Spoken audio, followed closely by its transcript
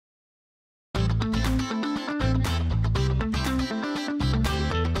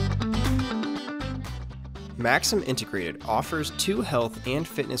Maxim Integrated offers two health and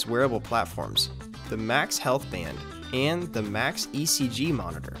fitness wearable platforms, the Max Health Band and the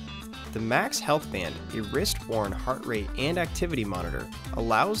MAX-ECG-Monitor. The Max Health Band, a wrist-worn heart rate and activity monitor,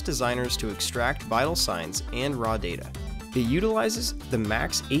 allows designers to extract vital signs and raw data. It utilizes the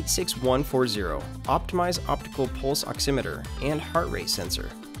MAX-86140 optimized optical pulse oximeter and heart rate sensor,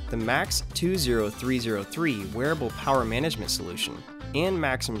 the MAX-20303 wearable power management solution, and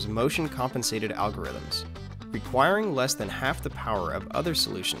Maxim's motion compensated algorithms. Requiring less than half the power of other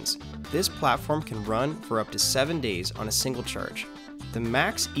solutions, this platform can run for up to 7 days on a single charge. The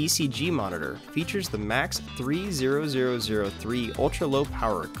MAX-ECG monitor features the MAX-30003 ultra-low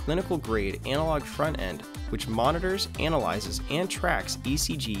power clinical-grade analog front end, which monitors, analyzes, and tracks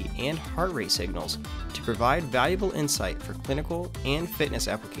ECG and heart rate signals to provide valuable insight for clinical and fitness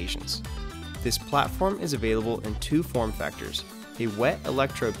applications. This platform is available in two form factors: a wet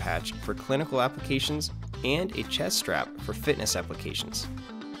electrode patch for clinical applications and a chest strap for fitness applications.